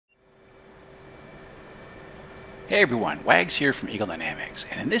Hey everyone, Wags here from Eagle Dynamics,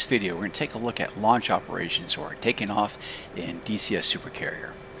 and in this video we're going to take a look at launch operations or taking off in DCS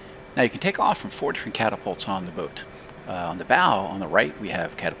Supercarrier. Now you can take off from 4 different catapults on the boat. On the bow, on the right, we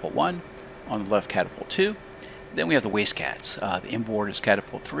have catapult 1, on the left catapult 2, then we have the waist cats. The inboard is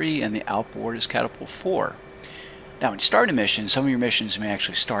catapult 3 and the outboard is catapult 4. Now when you start a mission, some of your missions may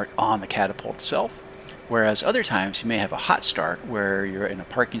actually start on the catapult itself, whereas other times you may have a hot start where you're in a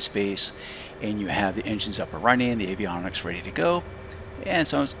parking space and you have the engines up and running, the avionics ready to go. And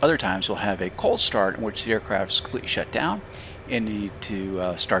some other times you'll have a cold start in which the aircraft is completely shut down and you need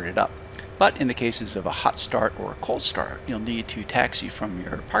to start it up. But in the cases of a hot start or a cold start, you'll need to taxi from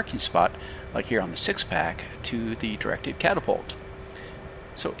your parking spot, like here on the 6-pack, to the directed catapult.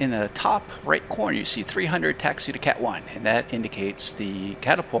 So in the top right corner you see 300 taxi to Cat 1, and that indicates the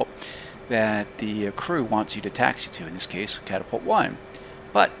catapult that the crew wants you to taxi to, in this case catapult 1.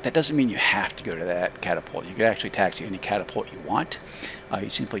 But that doesn't mean you have to go to that catapult. You can actually taxi any catapult you want. You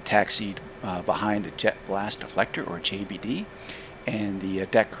simply taxied behind the Jet Blast Deflector, or JBD, and the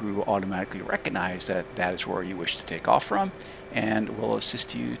deck crew will automatically recognize that that is where you wish to take off from and will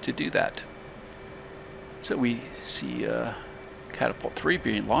assist you to do that. So we see catapult 3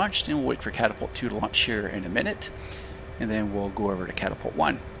 being launched, and we'll wait for catapult 2 to launch here in a minute, and then we'll go over to catapult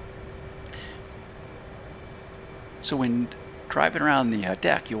 1. So when driving around the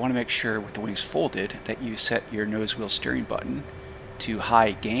deck, you want to make sure with the wings folded that you set your nose wheel steering button to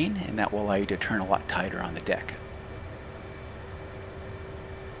high gain, and that will allow you to turn a lot tighter on the deck.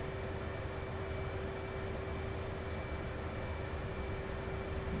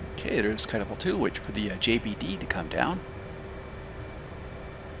 Okay, there's catapult 2, which for the JBD to come down.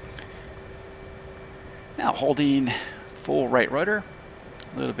 Now holding full right rudder,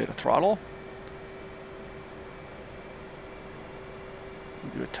 a little bit of throttle.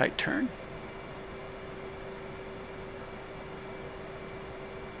 We'll do a tight turn.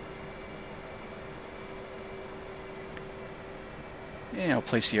 And I'll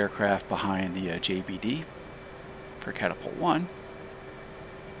place the aircraft behind the JBD for catapult 1.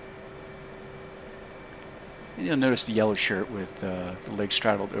 And you'll notice the yellow shirt with the legs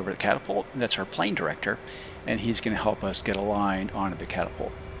straddled over the catapult. That's our plane director, and he's going to help us get aligned onto the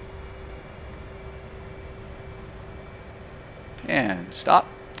catapult. And stop.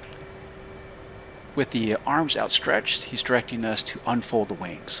 With the arms outstretched, he's directing us to unfold the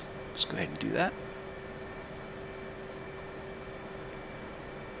wings. Let's go ahead and do that.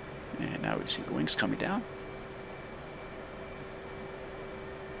 And now we see the wings coming down.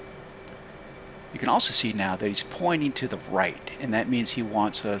 You can also see now that he's pointing to the right, and that means he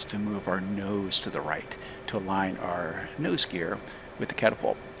wants us to move our nose to the right to align our nose gear with the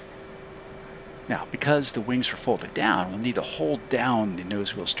catapult. Now, because the wings are folded down, we'll need to hold down the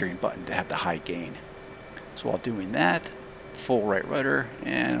nose wheel steering button to have the high gain. So while doing that, full right rudder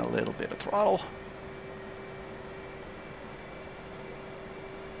and a little bit of throttle.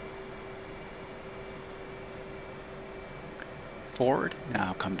 Forward,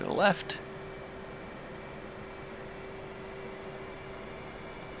 now come to the left.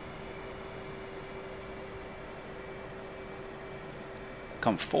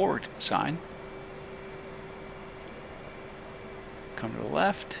 Come forward, sign. Come to the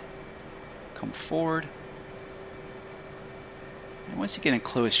left, come forward, and once you get in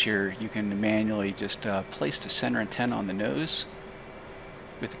close here, you can manually just place the center antenna on the nose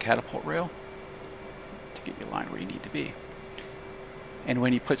with the catapult rail to get you aligned where you need to be. And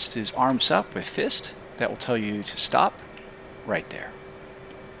when he puts his arms up with fist, that will tell you to stop right there.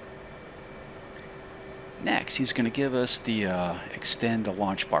 Next, he's going to give us the extend the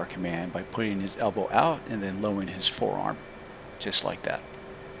launch bar command by putting his elbow out and then lowering his forearm. Just like that.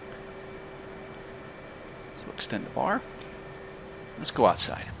 So extend the bar. Let's go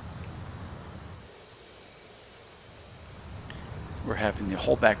outside. We're having the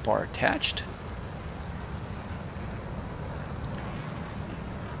holdback bar attached.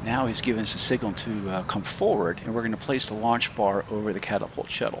 Now he's giving us a signal to come forward, and we're going to place the launch bar over the catapult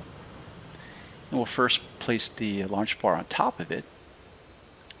shuttle. And we'll first place the launch bar on top of it,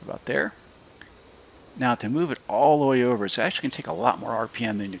 about there. Now to move it all the way over, it's actually going to take a lot more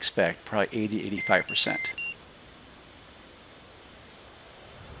RPM than you expect, probably 80–85%.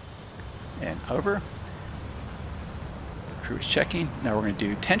 And over. Crew is checking. Now we're going to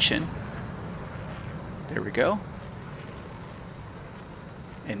do tension. There we go.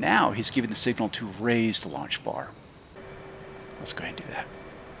 And now he's giving the signal to raise the launch bar. Let's go ahead and do that.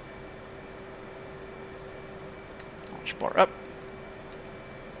 Launch bar up.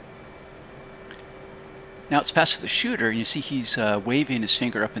 Now it's passed to the shooter, and you see he's waving his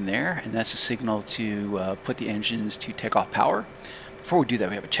finger up in there, and that's a signal to put the engines to take off power. Before we do that,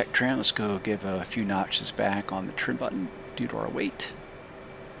 we have a check trim. Let's go give a few notches back on the trim button due to our weight.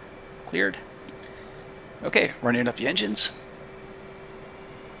 Cleared. Okay, running up the engines.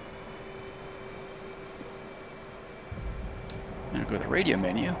 Now go to the radio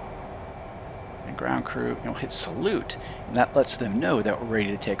menu. And ground crew, hit salute, and that lets them know that we're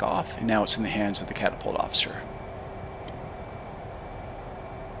ready to take off, and now it's in the hands of the catapult officer.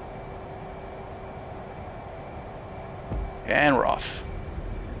 And we're off.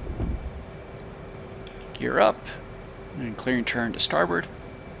 Gear up, and clearing turn to starboard.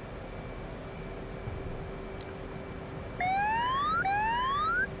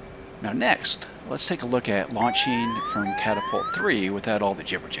 Now next, let's take a look at launching from catapult 3 without all the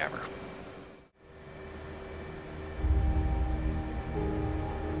jibber jabber.